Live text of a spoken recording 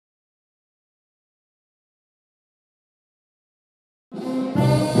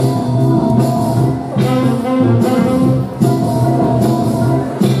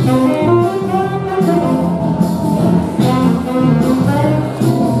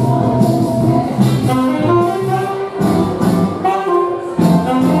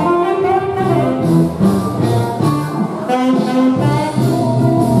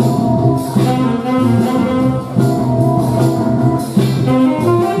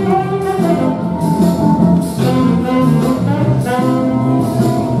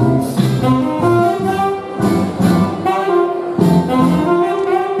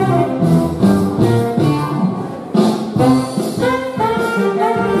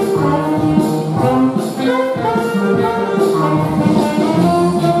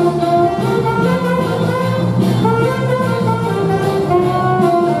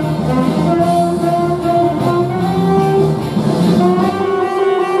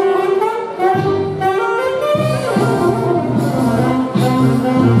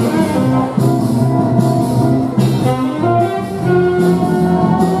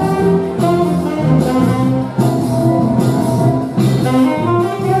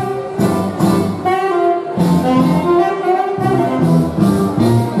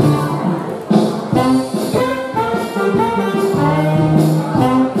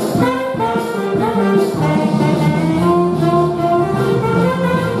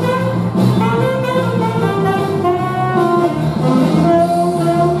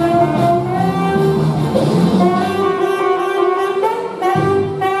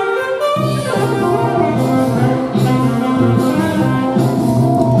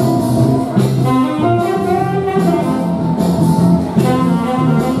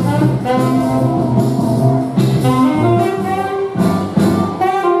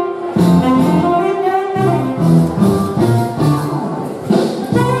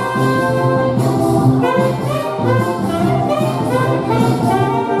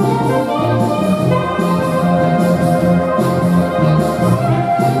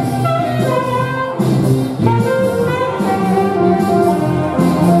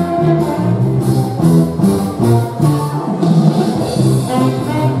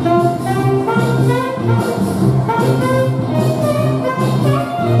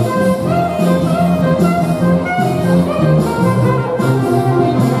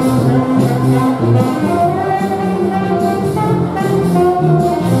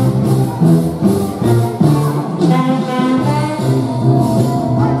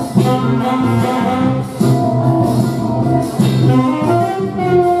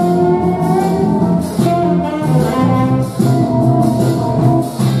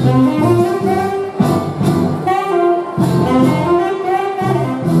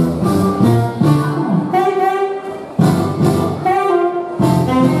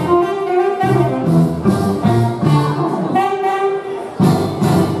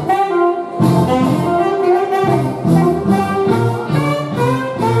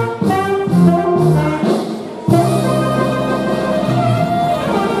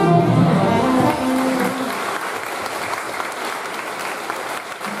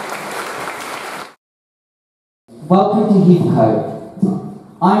Welcome to Heathcote.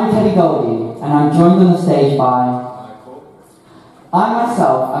 I'm Teddy Goldie, and I'm joined on the stage by... I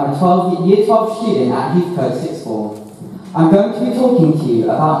myself am a Year 12 student at heathcote.school. I'm going to be talking to you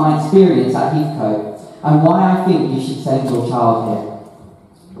about my experience at Heathcote and why I think you should send your child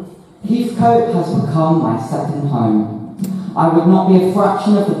here. Heathcote has become my second home. I would not be a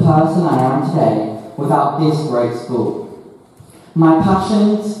fraction of the person I am today without this great school. My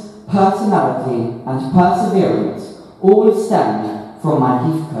passions, personality and perseverance all stem from my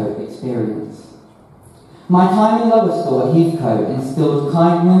Heathcote experience. My time in lower school at Heathcote instilled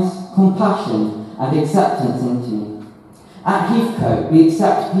kindness, compassion and acceptance into me. At Heathcote, we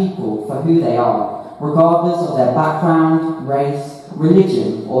accept people for who they are, regardless of their background, race,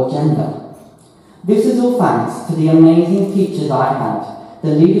 religion or gender. This is all thanks to the amazing teachers I had,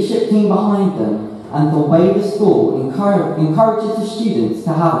 the leadership team behind them, and the way the school encourages the students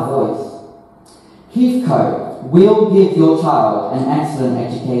to have a voice. Heathcote will give your child an excellent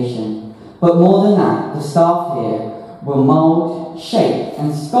education, but more than that, the staff here will mould, shape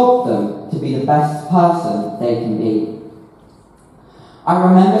and sculpt them to be the best person they can be. I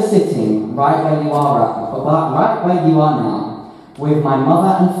remember sitting right where you are now, with my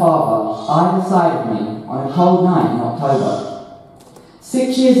mother and father either side of me on a cold night in October.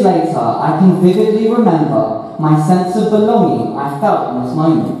 6 years later, I can vividly remember my sense of belonging I felt in this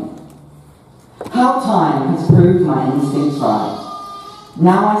moment. How time has proved my instincts right.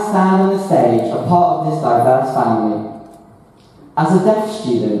 Now I stand on the stage, a part of this diverse family. As a deaf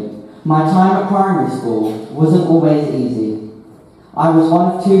student, my time at primary school wasn't always easy. I was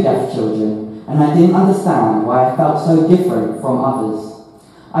one of 2 deaf children, and I didn't understand why I felt so different from others.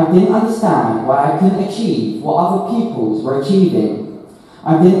 I didn't understand why I couldn't achieve what other pupils were achieving.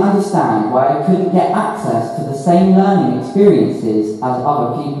 I didn't understand why I couldn't get access to the same learning experiences as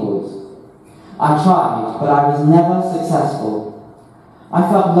other pupils. I tried, but I was never successful. I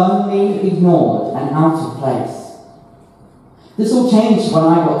felt lonely, ignored, and out of place. This all changed when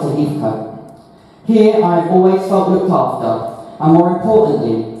I got to Heathcote. Here, I've always felt looked after, and more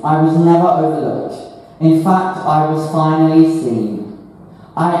importantly, I was never overlooked. In fact, I was finally seen.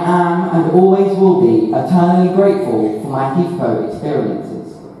 I am, and always will be, eternally grateful for my Heathcote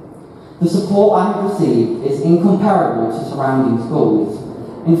experiences. The support I have received is incomparable to surrounding schools.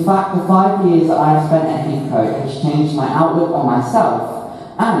 In fact, the 5 years that I have spent at Heathcote has changed my outlook on myself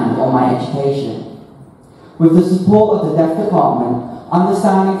and on my education. With the support of the Deaf Department,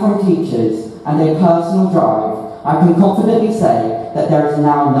 understanding from teachers, and a personal drive, I can confidently say that there is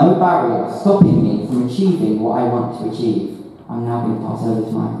now no barrier stopping me from achieving what I want to achieve. I'm now going to pass over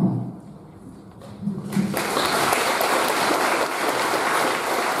to Michael.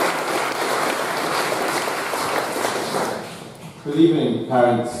 Good evening,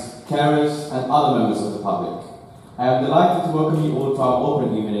 parents, carers, and other members of the public. I am delighted to welcome you all to our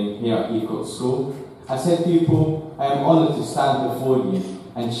open evening here at Heathcote School. As head pupil, I am honoured to stand before you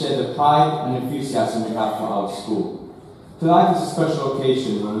and share the pride and enthusiasm we have for our school. Tonight is a special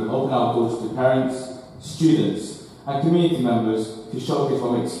occasion when we open our doors to parents, students, and community members to showcase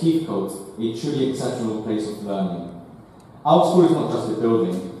what makes Heathcote a truly exceptional place of learning. Our school is not just a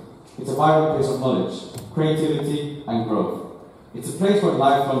building, it's a vibrant place of knowledge, creativity, and growth. It's a place where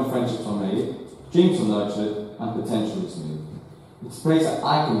lifelong friendships are made, dreams are nurtured, and potential is made. It's a place that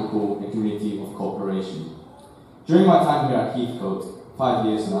I can call a community of cooperation. During my time here at Heathcote, 5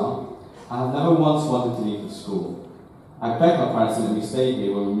 years now. I have never once wanted to leave the school. I begged my parents to let me stay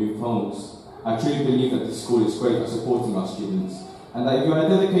here when we moved homes. I truly believe that this school is great at supporting our students, and that if you are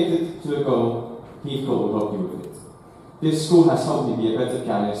dedicated to a goal, Heathcote will help you with it. This school has helped me be a better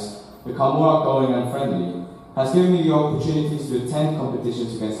pianist, become more outgoing and friendly, has given me the opportunities to attend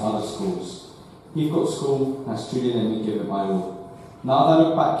competitions against other schools. Heathcote School has truly let me give it my all. Now that I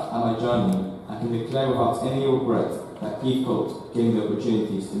look back at my journey, I can declare without any regret that Heathcote gave me the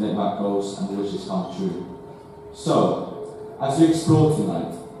opportunities to let my goals and wishes come true. So, as we explore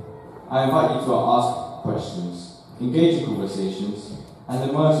tonight, I invite you to ask questions, engage in conversations, and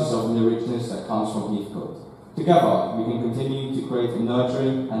immerse yourself in the richness that comes from Heathcote. Together, we can continue to create a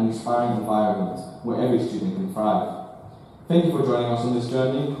nurturing and inspiring environment where every student can thrive. Thank you for joining us on this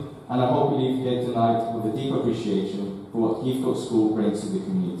journey, and I hope you leave here tonight with a deep appreciation for what Heathcote School brings to the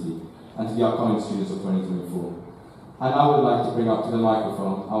community and to the upcoming students of 2024. And I would like to bring up to the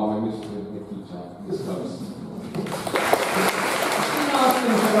microphone our magnificent head teacher, Ms. Close.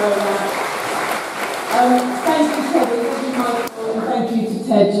 Thank you, Teddy. Thank you, Michael, and thank you to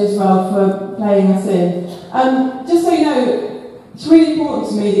Ted as well for playing us in. Just so you know, it's really important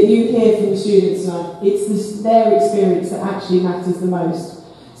to me that you hear from the students tonight. It's their experience that actually matters the most.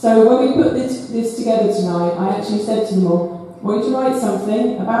 So when we put this together tonight, I actually said to them all, I want you to write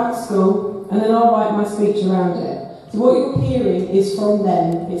something about the school, and then I'll write my speech around it. So what you're hearing is from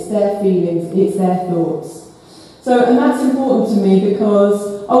them, it's their feelings, it's their thoughts. So, and that's important to me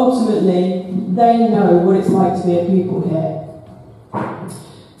because ultimately they know what it's like to be a pupil here.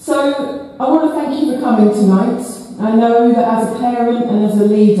 So I want to thank you for coming tonight. I know that as a parent and as a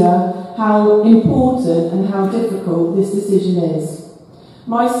leader how important and how difficult this decision is.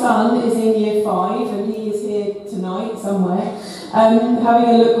 My son is in year 5 and he is here tonight somewhere having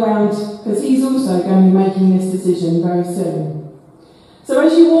a look around because he's also going to be making this decision very soon. So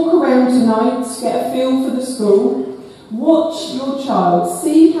as you walk around tonight, get a feel for the school, watch your child,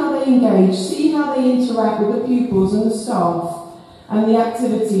 see how they engage, see how they interact with the pupils and the staff and the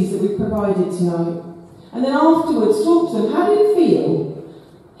activities that we've provided tonight. And then afterwards, talk to them. How do you feel?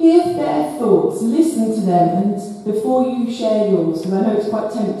 Hear their thoughts, listen to them, and before you share yours, because I know it's quite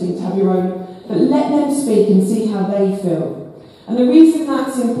tempting to have your own, but let them speak and see how they feel. And the reason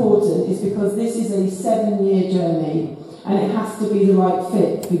that's important is because this is a 7-year journey, and it has to be the right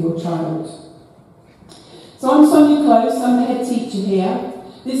fit for your child. So I'm Sonia Close, I'm the head teacher here.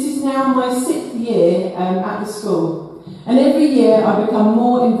 This is now my 6th year at the school, and every year I become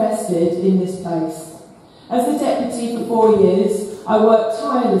more invested in this place. As the deputy for 4 years, I work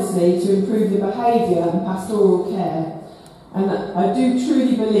tirelessly to improve the behaviour and pastoral care, and I do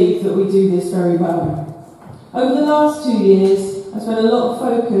truly believe that we do this very well. Over the last 2 years, I spent a lot of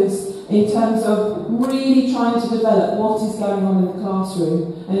focus in terms of really trying to develop what is going on in the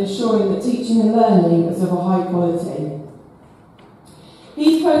classroom and ensuring that teaching and learning is of a high quality.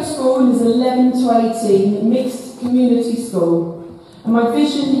 Heathcote School is 11 to 18 mixed community school, and my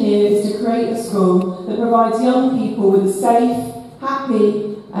vision here is to create a school that provides young people with a safe,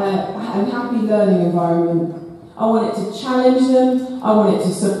 happy learning environment. I want it to challenge them, I want it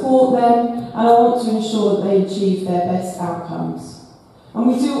to support them, and I want to ensure that they achieve their best outcomes. And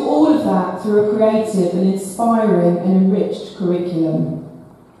we do all of that through a creative and inspiring and enriched curriculum.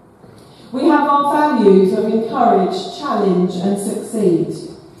 We have our values of encourage, challenge and succeed.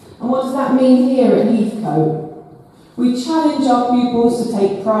 And what does that mean here at Heathcote? We challenge our pupils to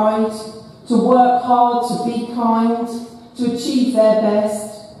take pride, to work hard, to be kind, to achieve their best,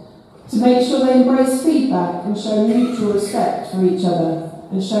 to make sure they embrace feedback and show mutual respect for each other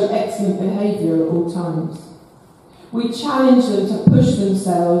and show excellent behaviour at all times. We challenge them to push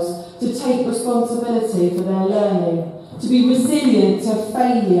themselves, to take responsibility for their learning, to be resilient to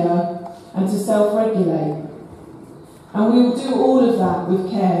failure and to self-regulate. And we will do all of that with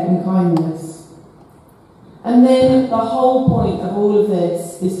care and kindness. And then the whole point of all of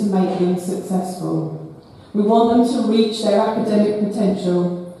this is to make them successful. We want them to reach their academic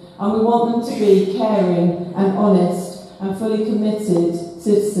potential, and we want them to be caring and honest and fully committed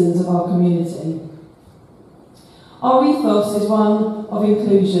citizens of our community. Our ethos is one of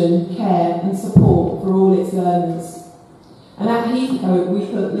inclusion, care and support for all its learners. And at Heathcote we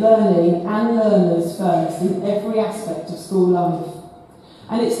put learning and learners first in every aspect of school life.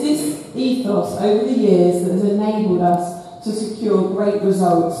 And it's this ethos over the years that has enabled us to secure great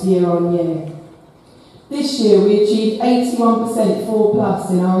results year on year. This year we achieved 81% 4+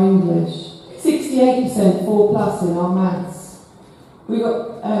 in our English, 68% 4+ in our maths. We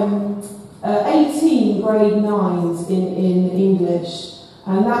got 18 grade 9s in English,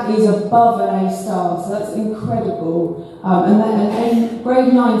 and that is above an A star, so that's incredible. and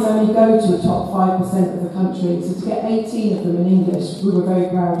grade 9s only go to the top 5% of the country, so to get 18 of them in English, we were very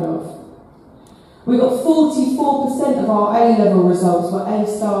proud of. We got 44% of our A-level results were A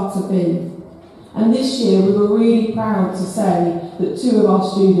star to B. And this year we were really proud to say that 2 of our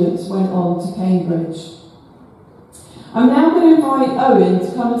students went on to Cambridge. I'm now going to invite Owen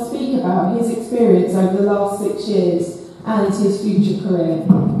to come and speak about his experience over the last 6 years and his future career.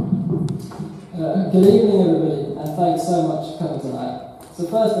 Good evening everybody, and thanks so much for coming tonight. So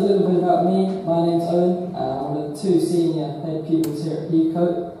first, a little bit about me. My name's Owen, I'm one of the 2 senior head pupils here at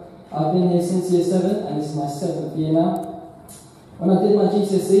Heathcote. I've been here since year 7, and this is my 7th year now. When I did my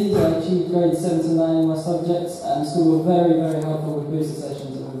GCSEs, I achieved grades 7 to 9 in my subjects, and the school were very, very helpful with booster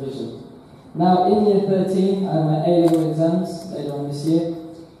sessions and revision. Now, in year 13, I have my A-level exams later on this year.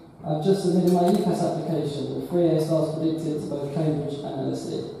 I've just submitted my UCAS application with 3 A stars predicted to both Cambridge and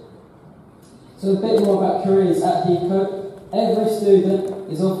LSE. So a bit more about careers at Heathcote. Every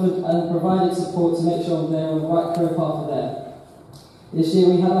student is offered and provided support to make sure they're on the right career path for them. This year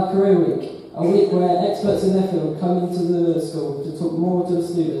we had our career week, a week where experts in their field come into the school to talk more to the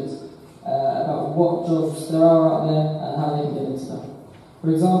students about what jobs there are out there and how they can get into them. For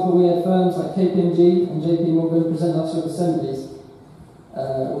example, we had firms like KPMG and JP Morgan present us with assemblies,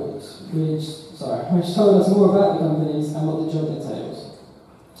 which told us more about the companies and what the job entails.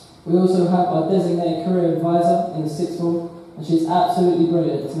 We also have our designated career advisor in the 6th form, and she's absolutely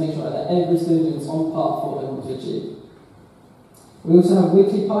brilliant to make sure that every student is on path for what they want to achieve. We also have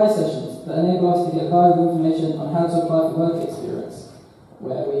weekly PI sessions that enable us to get valuable information on how to apply for work experience,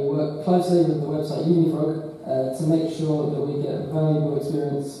 where we work closely with the website Unifrog to make sure that we get valuable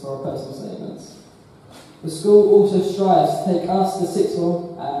experience for our personal statements. The school also strives to take us, the 6th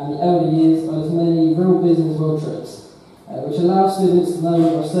form, and the elder years on as many real business world trips, which allows students to know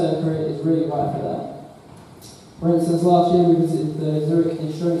whether a certain career is really right for them. For instance, last year we visited the Zurich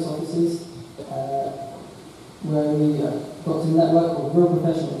insurance offices, where we got to network with real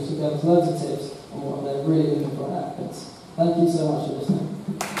professionals who gave us loads of tips on what they're really looking for in applicants. Thank you so much for listening.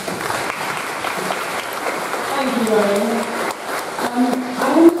 Thank you, Owen.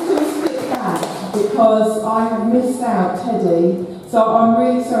 I'm just going to sit back because I have missed out Teddy, so I'm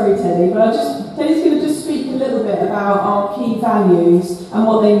really sorry, Teddy, but Teddy's going to just speak a little bit about our key values and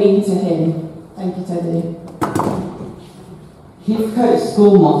what they mean to him. Thank you, Teddy. Heathcote's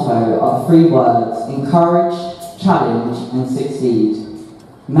school motto are 3 words: encourage, challenge and succeed.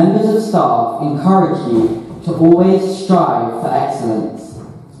 Members of staff encourage you to always strive for excellence.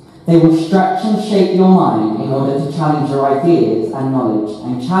 They will stretch and shape your mind in order to challenge your ideas and knowledge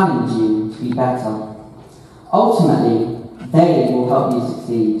and challenge you to be better. Ultimately, they will help you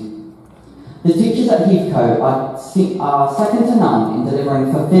succeed. The teachers at Heathcote are second to none in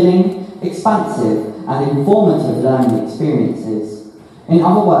delivering fulfilling, expansive and informative learning experiences. In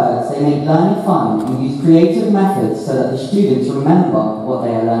other words, they make learning fun and use creative methods so that the students remember what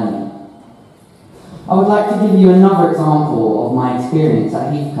they are learning. I would like to give you another example of my experience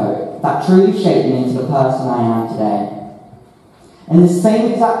at Heathcote that truly shaped me into the person I am today. In the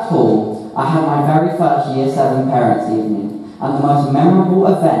same exact hall, I had my very first Year 7 parents' evening, and the most memorable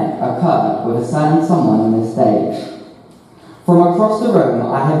event occurred with a certain someone on the stage. From across the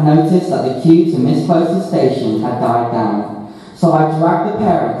room, I had noticed that the queue to Miss Close's station had died down. So I dragged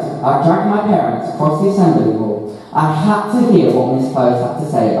my parents across the assembly hall. I had to hear what Miss Close had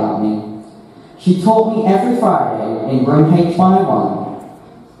to say about me. She taught me every Friday in room H101,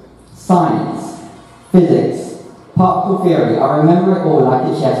 science, physics, particle theory. I remember it all like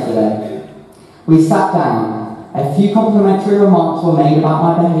it's yesterday. We sat down. A few complimentary remarks were made about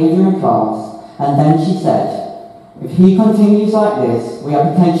my behaviour in class, and then she said, "If he continues like this, we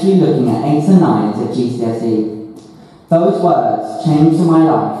are potentially looking at 8s and 9s at GCSE." Those words changed my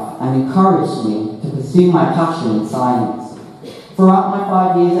life and encouraged me to pursue my passion in science. Throughout my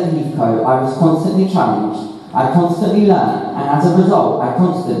 5 years at Heathcote, I was constantly challenged, I constantly learned, and as a result, I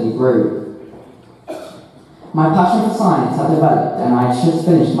constantly grew. My passion for science had developed, and I had just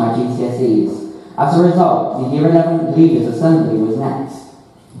finished my GCSEs. As a result, the Year 11 Leaders Assembly was next.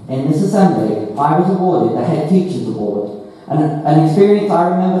 In this assembly, I was awarded the Head Teachers Award, an experience I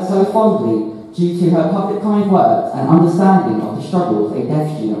remember so fondly due to her public kind words and understanding of the struggles a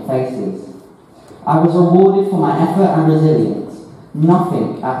deaf student faces. I was rewarded for my effort and resilience.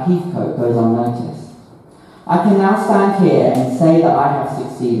 Nothing at Heathcote goes unnoticed. I can now stand here and say that I have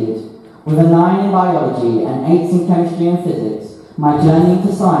succeeded. With a 9 in biology and 8s in chemistry and physics, my journey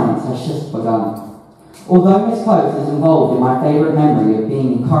into science has just begun. Although Miss Close is involved in my favourite memory of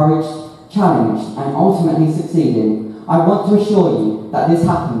being encouraged, challenged and ultimately succeeding, I want to assure you that this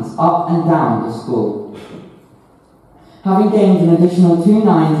happens up and down the school. Having gained an additional 2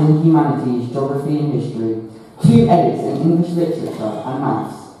 9s in humanities, geography and history, 2 8s in English literature and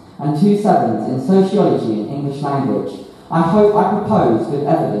maths, and 2 7s in sociology and English language, I hope I propose with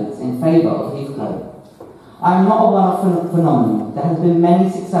evidence in favour of Heathcote. I am not a one-off phenomenon. There has been many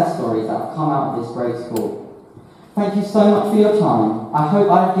success stories that have come out of this great school. Thank you so much for your time. I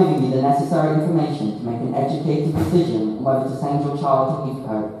hope I have given you the necessary information to make an educated decision on whether to send your child to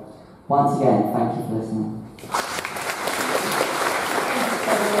Heathcote. Once again, thank you for listening.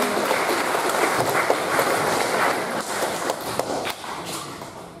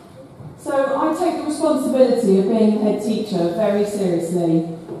 So I take the responsibility of being the head teacher very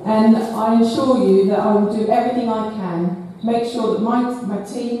seriously, and I assure you that I will do everything I can to make sure that my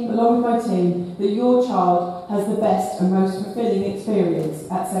team, along with my team, that your child has the best and most fulfilling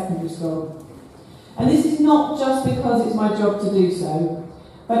experience at secondary school. And this is not just because it's my job to do so,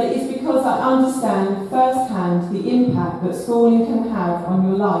 but it is because I understand firsthand the impact that schooling can have on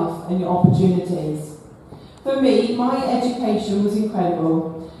your life and your opportunities. For me, my education was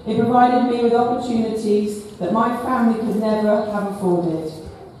incredible. It provided me with opportunities that my family could never have afforded.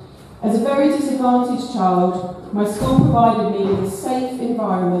 As a very disadvantaged child, my school provided me with a safe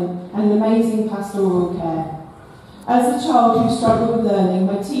environment and an amazing pastoral care. As a child who struggled with learning,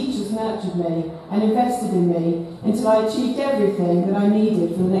 my teachers nurtured me and invested in me until I achieved everything that I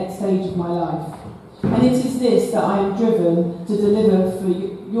needed for the next stage of my life. And it is this that I am driven to deliver for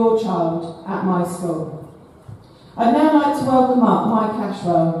your child at my school. I'd now like to welcome up Mike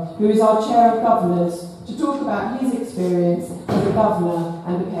Cashwell, who is our Chair of Governors, to talk about his experience as a governor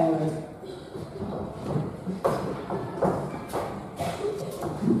and a parent.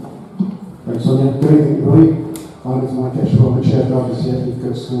 Thanks, Sonia. Good evening, everybody. My name is Mike Cashwell. I'm the Chair of Governors here at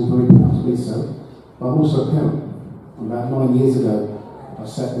heathcote school, very proud to be so. But I'm also a parent. About 9 years ago, I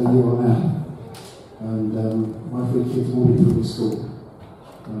sat where you are now. And my 3 kids have all been through this school.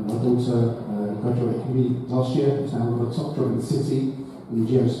 My daughter graduated uni last year, is now got a top job in the city in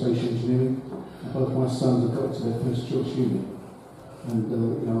geospatial engineering. And both my sons have got to their first choice uni. And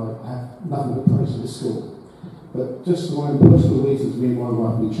I have nothing but praise for this school. But just for my own personal reasons, me and my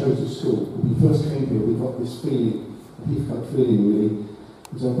wife, we chose the school. When we first came here, we got this feeling, a Heathcote feeling really,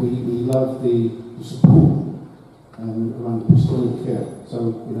 is that we love the support around the pastoral care. So,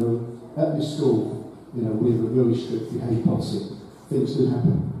 at this school, we have a really strict behaviour policy. Things do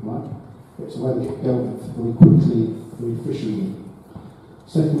happen, right? It's a way to get dealt with very quickly, very efficiently.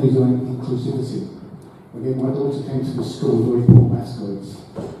 Secondly is inclusivity. Again, my daughter came to the school very poor maths grades,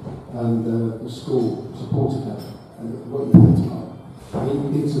 and the school supported her, and what you had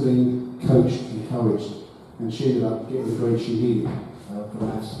to intervened, coached, encouraged, and she ended up getting the grade she needed for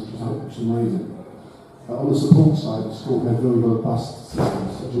maths, which was amazing. On the support side, the school had very robust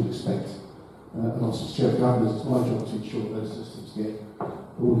systems, as you'd expect. And also as Chair of Governors, it's my job to ensure that those systems get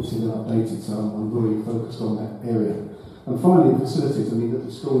audited and updated, so I'm very focused on that area. And finally, the facilities.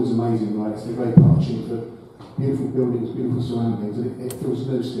 The school is amazing, right? It's a great partnership for beautiful buildings, beautiful surroundings, and it feels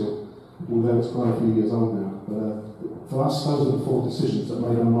new still, although it's quite a few years old now. But for us, those are the 4 decisions that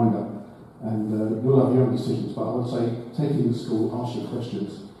made our mind up. And you'll have your own decisions, but I would say, take in the school, ask your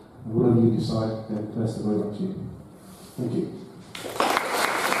questions, and whatever you decide, then that's the road up to you. Thank you.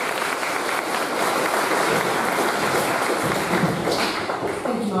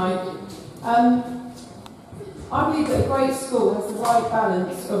 Thank you, Mike. I believe that a great school has the right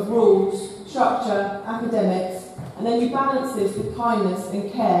balance of rules, structure, academics, and then you balance this with kindness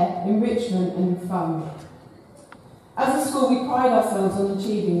and care, enrichment and fun. As a school, we pride ourselves on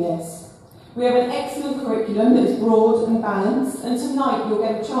achieving this. We have an excellent curriculum that is broad and balanced, and tonight you'll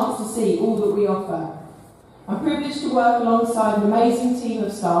get a chance to see all that we offer. I'm privileged to work alongside an amazing team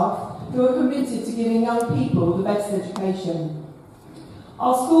of staff who are committed to giving young people the best education.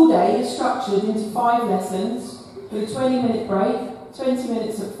 Our school day is structured into 5 lessons, with a 20-minute break, 20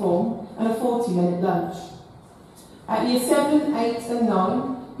 minutes at form, and a 40-minute lunch. At Year 7, 8 and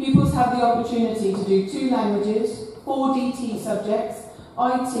 9, pupils have the opportunity to do 2 languages, 4 DT subjects,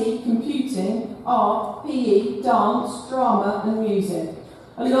 IT, computing, art, PE, dance, drama and music,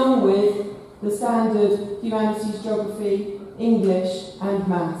 along with the standard humanities, geography, English and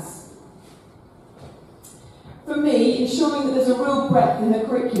maths. For me, ensuring that there's a real breadth in the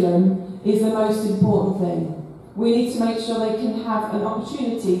curriculum is the most important thing. We need to make sure they can have an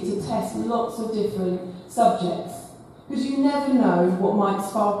opportunity to test lots of different subjects, because you never know what might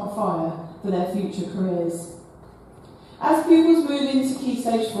spark a fire for their future careers. As pupils move into Key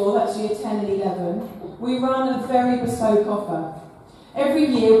Stage 4, that's Year 10 and 11, we run a very bespoke offer. Every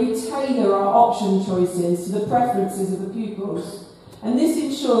year we tailor our option choices to the preferences of the pupils, and this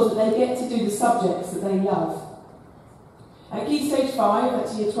ensures that they get to do the subjects that they love. At Key Stage 5,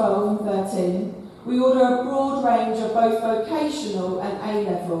 that's Year 12 and 13, we order a broad range of both vocational and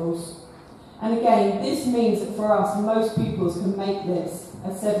A-levels. And again, this means that for us, most pupils can make this a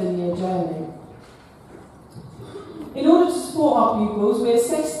 7-year journey. In order to support our pupils, we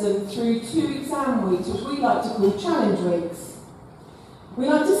assess them through 2 exam weeks, which we like to call challenge weeks. We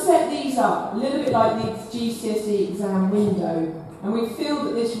like to set these up a little bit like the GCSE exam window, and we feel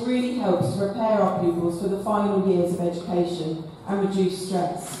that this really helps to prepare our pupils for the final years of education and reduce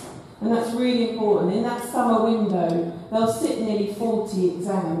stress. And that's really important. In that summer window, they'll sit nearly 40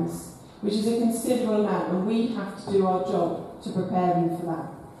 exams, which is a considerable amount, and we have to do our job to prepare them for that.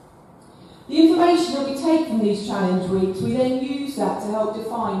 The information that we take from these challenge weeks, we then use that to help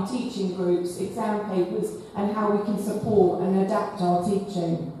define teaching groups, exam papers, and how we can support and adapt our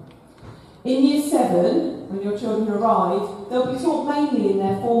teaching. In Year 7, when your children arrive, they'll be taught mainly in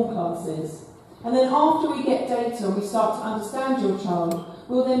their form classes. And then after we get data and we start to understand your child,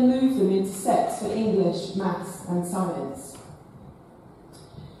 we'll then move them into sets for English, maths and science.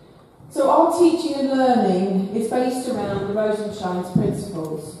 So our teaching and learning is based around the Rosenshine's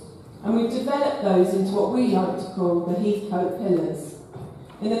principles. And we've developed those into what we like to call the Heathcote pillars.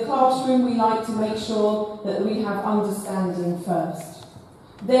 In the classroom, we like to make sure that we have understanding first.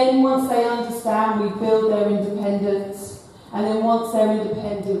 Then, once they understand, we build their independence. And then once they're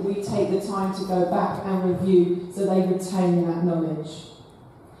independent, we take the time to go back and review so they retain that knowledge.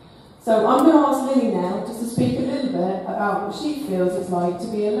 So I'm going to ask Lily now just to speak a little bit about what she feels it's like to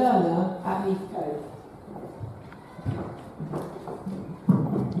be a learner at Heathcote.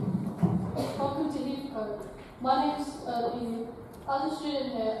 Welcome to Heathcote. My name is Lily. As a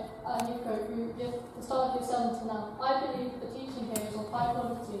student here at Heathcote through the start of Year 7 to now, I believe the teaching here is of high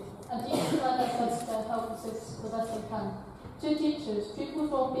quality and teachers try their best to help assist the best they can. To teachers,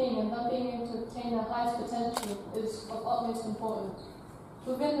 pupils' well-being and them being able to attain their highest potential is of utmost importance.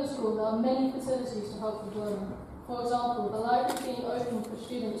 Within the school, there are many facilities to help with learning. For example, the library being open for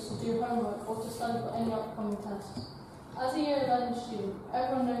students to do homework or to study for any upcoming tests. As a Year 11 student,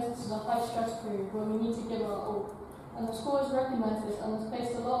 everyone knows this is a high-stress period where we need to give our all, and the school has recognised this and has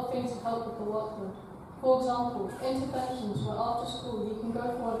placed a lot of things to help with the workload. For example, interventions where after school you can go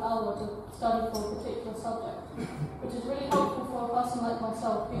for an hour to study for a particular subject, which is really helpful for a person like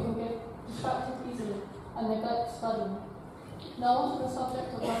myself who can get distracted easily and neglect studying. Now on to the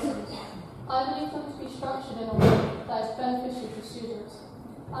subject of lessons. I believe them to be structured in a way that is beneficial to students.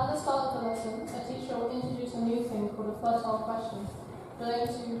 At the start of the lesson, a teacher will introduce a new thing called a fertile question,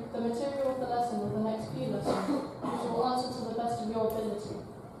 relating to the material of the lesson of the next few lessons, which will answer to the best of your ability.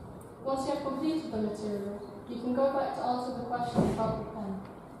 Once you have completed the material, you can go back to answer the question without the pen.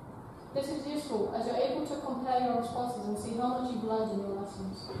 This is useful as you're able to compare your responses and see how much you've learned in your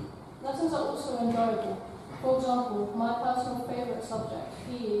lessons. Lessons are also enjoyable. For example, my personal favourite subject,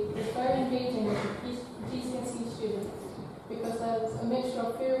 PE, is very engaging with the GCSE students because there's a mixture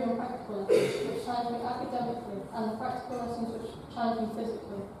of theory and practical lessons which challenge me academically and the practical lessons which challenge me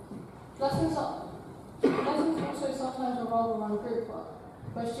physically. Lessons also sometimes revolve around group work,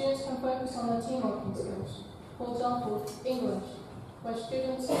 where students can focus on their teamworking skills. For example, English, where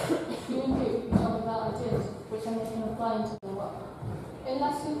students communicate with each other their ideas, which then they can apply into their work. In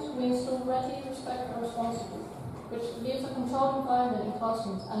lessons, we install ready, respectful, and responsible, which leaves a controlled environment in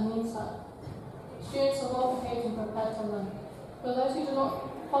classrooms and means that students are well behaved and prepared to learn. For those who do not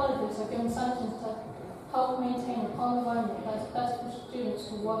follow this, are given sanctions to help maintain a calm environment that is best for students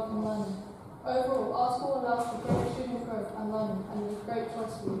to work and learn. Overall, our school allows for great student growth and learning and is a great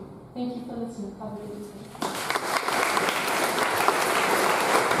choice for you. Thank you for listening. Have a good evening.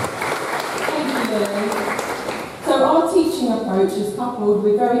 Thank you, Lily. So our teaching approach is coupled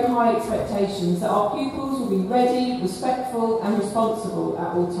with very high expectations that our pupils will be ready, respectful and responsible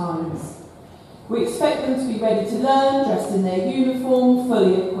at all times. We expect them to be ready to learn, dressed in their uniform,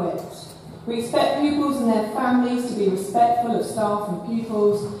 fully equipped. We expect pupils and their families to be respectful of staff and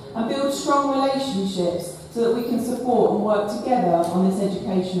pupils and build strong relationships so that we can support and work together on this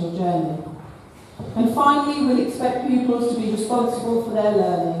educational journey. And finally, we'll expect pupils to be responsible for their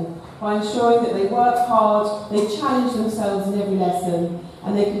learning by ensuring that they work hard, they challenge themselves in every lesson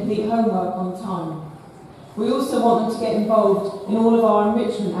and they complete homework on time. We also want them to get involved in all of our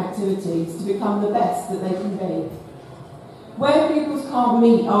enrichment activities to become the best that they can be. Where pupils can't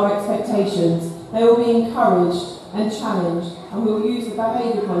meet our expectations, they will be encouraged and challenged, and we will use the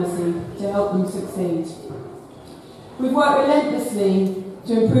behaviour policy to help them succeed. We've worked relentlessly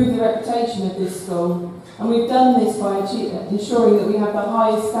to improve the reputation of this school, and we've done this by ensuring that we have the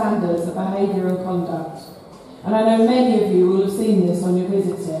highest standards of behaviour and conduct. And I know many of you will have seen this on your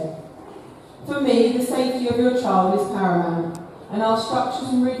visit here. For me, the safety of your child is paramount, and our structures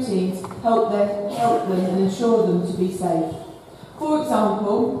and routines help them and ensure them to be safe. For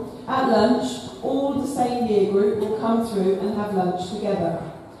example, at lunch, all the same year group will come through and have lunch together.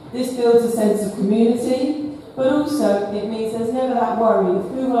 This builds a sense of community, but also it means there's never that worry of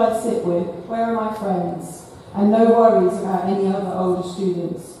who will I sit with, where are my friends, and no worries about any other older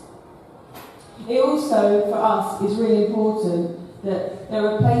students. It also, for us, is really important that there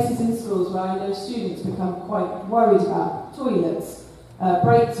are places in schools where I know students become quite worried about toilets,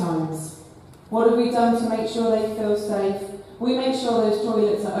 break times. What have we done to make sure they feel safe? We make sure those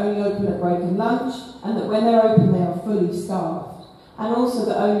toilets are only open at break and lunch, and that when they're open they are fully staffed, and also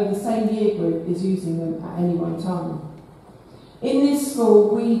that only the same year group is using them at any one time. In this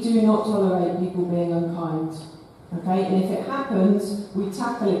school, we do not tolerate people being unkind. Okay, and if it happens, we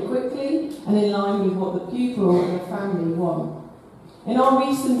tackle it quickly and in line with what the pupil and the family want. In our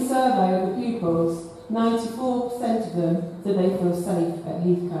recent survey of the pupils, 94% of them said they feel safe at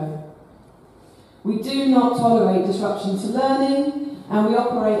Heathcote. We do not tolerate disruption to learning, and we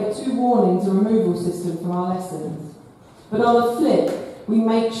operate a 2 warnings and removal system from our lessons. But on the flip, we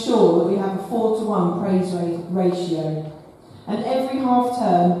make sure that we have a 4-to-1 praise ratio. And every half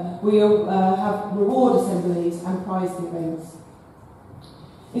term, we have reward assemblies and prize givings.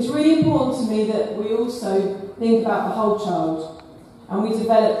 It's really important to me that we also think about the whole child, and we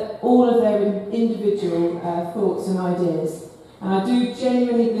develop all of their individual thoughts and ideas. And I do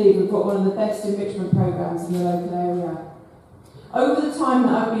genuinely believe we've got one of the best enrichment programmes in the local area. Over the time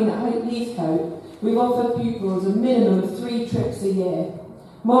that I've been at Heathcote, we've offered pupils a minimum of 3 trips a year,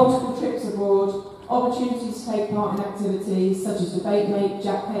 multiple trips abroad, opportunities to take part in activities such as Debate Mate,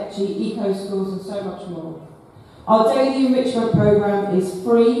 Jack Petchy, Eco Schools and so much more. Our daily enrichment programme is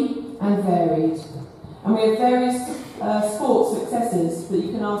free and varied, and we have various sports successes that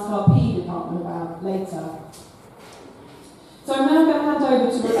you can ask our PE department about later. So I'm now going to hand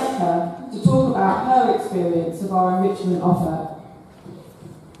over to Rebecca to talk about her experience of our enrichment offer.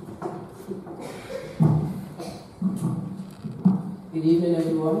 Good evening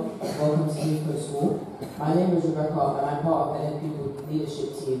everyone, welcome to heathcote.school. My name is Rebecca and I'm part of the head pupil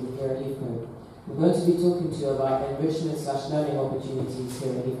leadership team here at Heathcote. We're going to be talking to you about enrichment/learning opportunities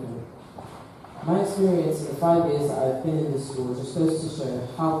here at Heathcote. My experience in the 5 years that I've been in this school just goes to show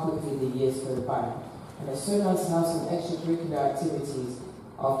how quickly the years go by. And it's so nice to have some extracurricular activities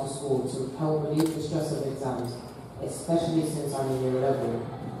after school to help relieve the stress of exams, especially since I'm in year 11.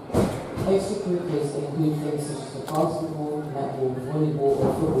 Extracurriculars include things such as the basketball, netball, volleyball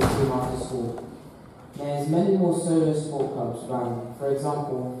or football team after school. There's many more solo sport clubs run, for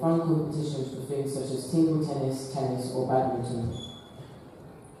example, fun competitions for things such as table tennis or badminton.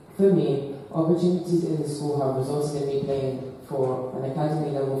 For me, opportunities in the school have resulted in me playing for an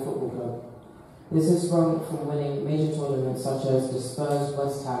academy level football club. This has sprung from winning major tournaments such as the Spurs,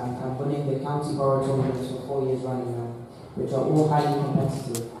 West Ham, and winning the County Borough tournaments for 4 years running now, which are all highly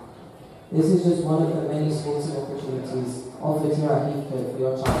competitive. This is just one of the many sporting opportunities offered here at Heathcote for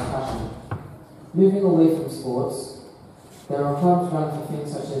your child's passion. Moving away from sports, there are clubs run for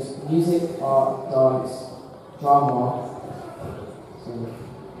things such as music, art, dance, drama,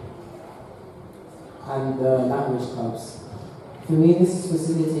 and language clubs. For me, this is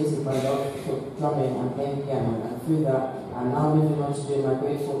facilitated by love for drumming and playing piano, and through that, I'm now moving on to doing my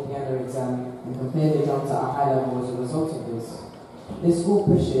grade 4 piano exam and can play the drums at a high level as a result of this. This school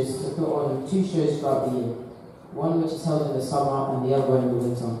pushes to put on 2 shows throughout the year, one which is held in the summer and the other in the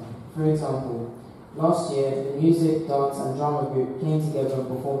winter. For example, last year, the music, dance and drama group came together and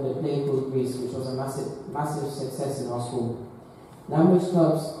performed a play called Greece, which was a massive success in our school. Language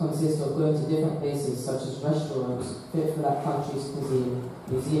clubs consist of going to different places such as restaurants, fit for that country's cuisine,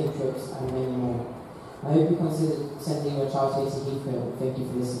 museum trips and many more. I hope you consider sending your child here to Heathcote. Thank you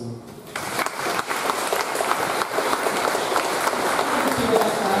for listening.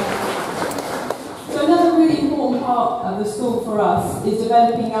 So another really important part of the school for us is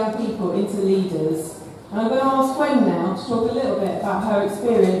developing young people into leaders. And I'm going to ask Gwen now to talk a little bit about her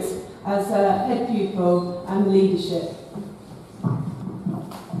experience as a head pupil and leadership.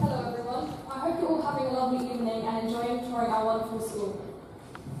 Our wonderful school.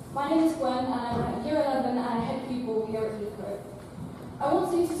 My name is Gwen and I'm at year 11 and a head pupil here at Heathcote. I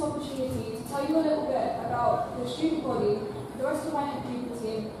want to use this opportunity to tell you a little bit about the student body, the rest of my head pupil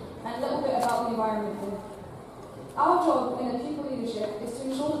team, and a little bit about the environment here. Our job in a pupil leadership is to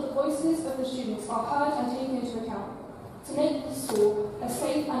ensure that the voices of the students are heard and taken into account, to make the school a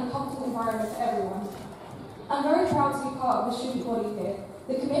safe and comfortable environment for everyone. I'm very proud to be part of the student body here.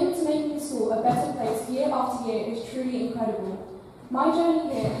 The commitment to making the school a better place year after year is truly incredible. My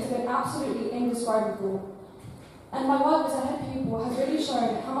journey here has been absolutely indescribable, and my work as a head pupil has really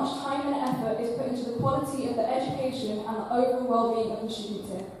shown how much time and effort is put into the quality of the education and the overall well-being of the students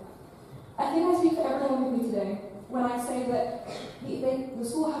here. I think I speak for everyone with me today when I say that the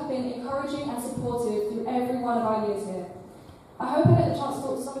school have been encouraging and supportive through every one of our years here. I hope I get the chance to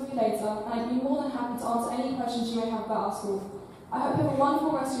talk to some of you later, and I'd be more than happy to answer any questions you may have about our school. I hope you have a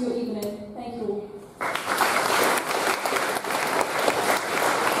wonderful rest of your evening. Thank you all.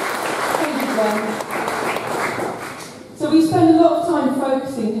 Thank you, Ben. So we spend a lot of time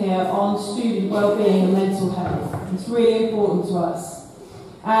focusing here on student well-being and mental health. It's really important to us.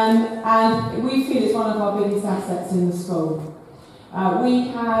 And we feel it's one of our biggest assets in the school. We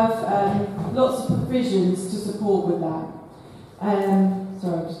have lots of provisions to support with that.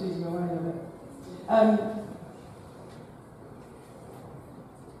 Sorry, I'm just losing my way a little bit.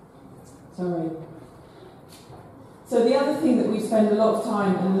 Sorry. So the other thing that we spend a lot of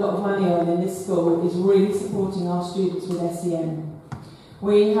time and a lot of money on in this school is really supporting our students with SEN.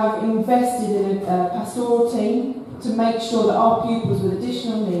 We have invested in a pastoral team to make sure that our pupils with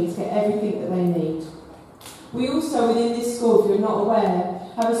additional needs get everything that they need. We also, within this school, if you're not aware,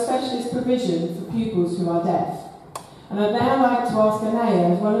 have a specialist provision for pupils who are deaf. And I'd now like to ask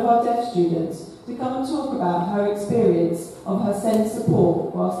Anaya, as one of our deaf students, to come and talk about her experience of her SEN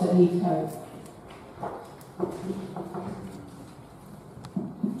support whilst at Heathcote.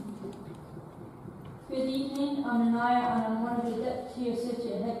 Good evening, I'm Anaya and I'm one of the Deputy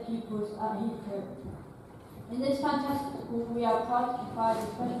Associate Head Pupils at Heathcote. In this fantastic school, we are proud to provide a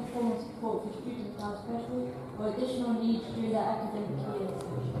special form of support for students who have special or additional needs during their academic year.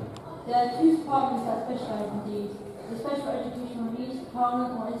 There are two departments that specialise in these: the Special Educational Needs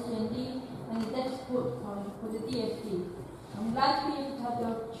Department, or SEND, and the Deaf Support Department, or the DSD. I'm glad to be able to have the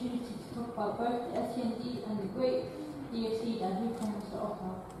opportunity to talk about both the SEND and the great DSD that Heathcote has to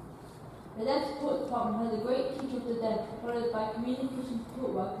offer. The Deaf Support Department has a great teacher of the deaf, followed by communication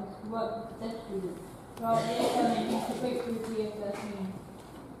support workers who work with the deaf students throughout their journey to break through to year 13.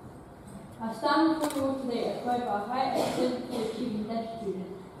 I stand before you all today as both a high academically achieving deaf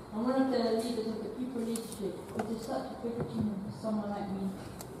student and one of the leaders of the pupil leadership, which is such a big achievement for someone like me.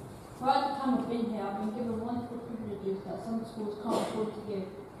 Throughout the time I've been here, I've been given wonderful privileges that some schools can't afford to give.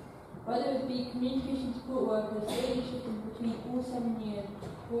 Whether it be communication support workers, daily shifting between all 7 years,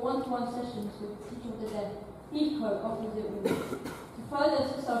 or one-to-one sessions with the teacher of the deaf, Heathcote offers it all. To further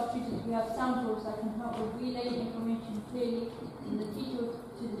assist our students, we have sound tools that can help with relaying information clearly from the teacher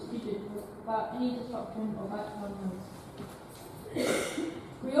to the student without any disruption or background noise.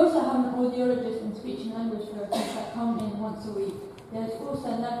 We also have an audiologist and speech and language therapists that come in once a week. There is also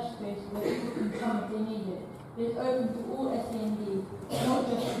a lab space where people can come if they need it. It is open to all SEND, not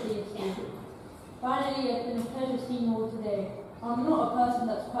just the DSD. Finally, it's been a pleasure seeing you all today. I'm not a person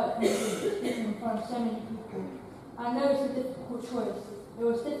that's quite confident speaking in front of so many people. I know it's a difficult choice. It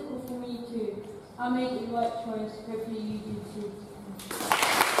was difficult for me too. I made the right choice. Hopefully you do too.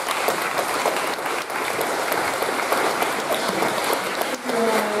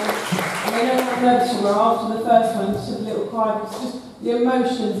 I don't have notes from her after the first one, just a little cry. It's just the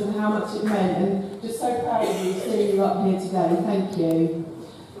emotions and how much it meant, and just so proud of you seeing you up here today. Thank you.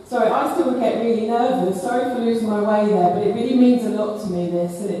 Sorry, I still get really nervous. Sorry for losing my way there, but it really means a lot to me,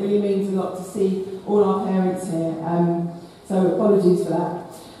 this, and it really means a lot to see all our parents here. So apologies for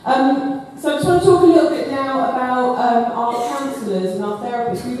that. So I just want to talk a little bit now about our counsellors and our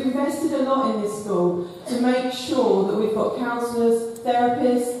therapists. We've invested a lot in this school to make sure that we've got counsellors,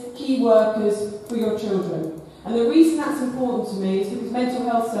 therapists, key workers for your children. And the reason that's important to me is because mental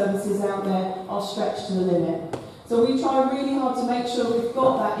health services out there are stretched to the limit. So we try really hard to make sure we've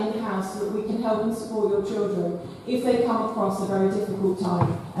got that in-house so that we can help and support your children if they come across a very difficult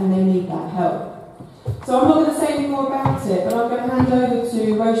time and they need that help. So I'm not going to say any more about it, but I'm going to hand over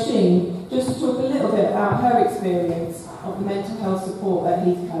to Roisin just to talk a little bit about her experience of the mental health support at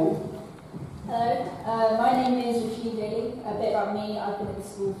Heathcote. Hello, my name is Roisin Daly. A bit about me, I've been at the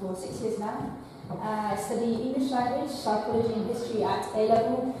school for 6 years now. I study English language, psychology and history at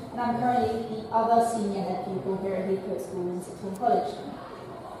A-level, and I'm currently the other senior head pupil here at Heathcote School in Sixth Form College.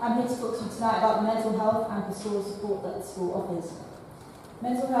 I'm here to talk to you tonight about the mental health and pastoral support that the school offers.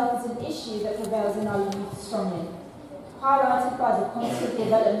 Mental health is an issue that prevails in our youth strongly. Highlighted by the constant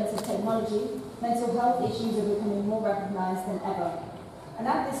development of technology, mental health issues are becoming more recognised than ever. And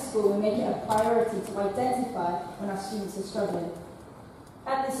at this school, we make it a priority to identify when our students are struggling.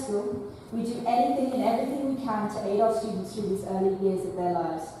 At this school, we do anything and everything we can to aid our students through these early years of their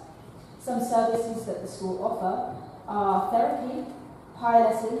lives. Some services that the school offer are therapy, higher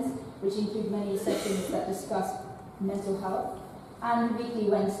lessons, which include many sessions that discuss mental health, and weekly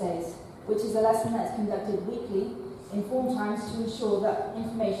Wednesdays, which is a lesson that's conducted weekly in form times to ensure that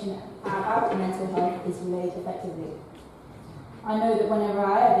information about mental health is relayed effectively. I know that whenever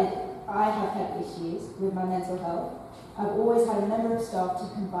I have had issues with my mental health, I've always had a member of staff to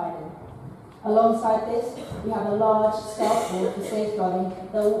confide in. Alongside this, we have a large staff board for safeguarding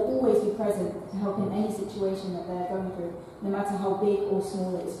that will always be present to help in any situation that they're going through, no matter how big or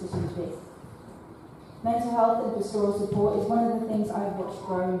small it is for students to be. Mental health and pastoral support is one of the things I've watched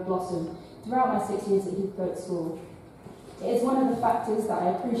grow and blossom throughout my 6 years at Heathcote School. It is one of the factors that I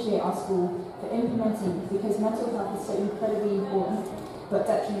appreciate our school for implementing because mental health is so incredibly important but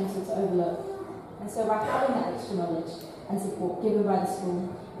detrimental to overlook. And so by having that extra knowledge and support given by the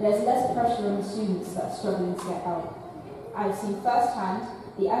school, there's less pressure on the students that are struggling to get help. I've seen firsthand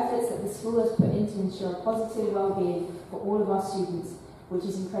the efforts that the school has put in to ensure a positive well-being for all of our students, which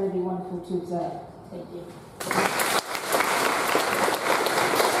is incredibly wonderful to observe. Thank you.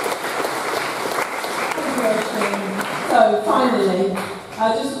 So finally,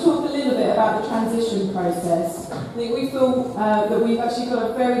 just to talk a little bit about the transition process. I think we feel that we've actually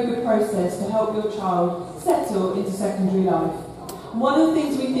got a very good process to help your child settle into secondary life. And one of the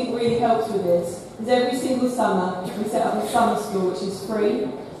things we think really helps with this is every single summer we set up a summer school which is free.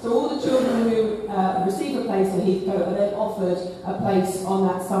 So all the children who receive a place at Heathcote are then offered a place on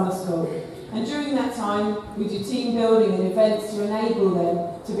that summer school. And during that time, we do team building and events to enable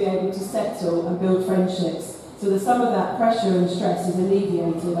them to be able to settle and build friendships, so that some of that pressure and stress is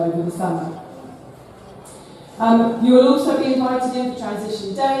alleviated over the summer. You will also be invited in for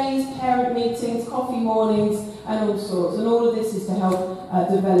transition days, parent meetings, coffee mornings, and all sorts. And all of this is to help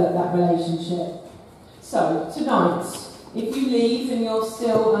develop that relationship. So, tonight, if you leave and you're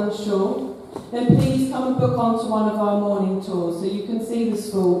still unsure, then please come and book onto one of our morning tours so you can see the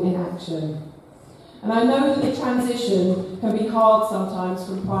school in action. And I know that the transition can be hard sometimes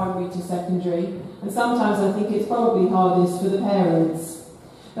from primary to secondary, and sometimes I think it's probably hardest for the parents.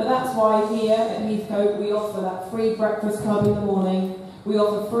 But that's why here at Heathcote we offer that free breakfast club in the morning, we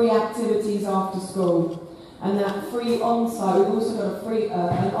offer free activities after school, and that free on-site, we've also got a free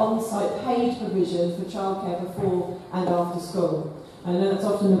an on-site paid provision for childcare before and after school. I know that's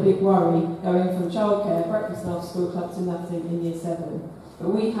often a big worry, going from childcare, breakfast and after school club to nothing in year 7. But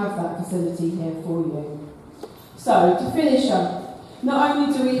we have that facility here for you. So, to finish up, not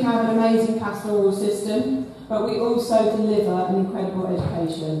only do we have an amazing pastoral system, but we also deliver an incredible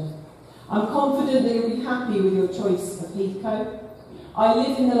education. I'm confident that you'll be happy with your choice of Heathcote. I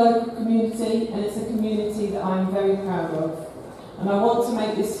live in the local community, and it's a community that I'm very proud of. And I want to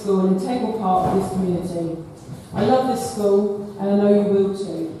make this school an integral part of this community. I love this school, and I know you will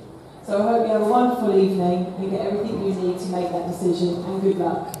too. So I hope you have a wonderful evening and get everything you need to make that decision, and good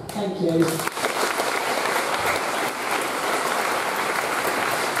luck. Thank you. You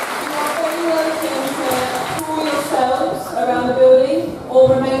are very welcome to tour yourselves around the building,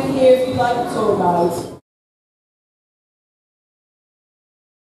 or remain here if you'd like a tour guide.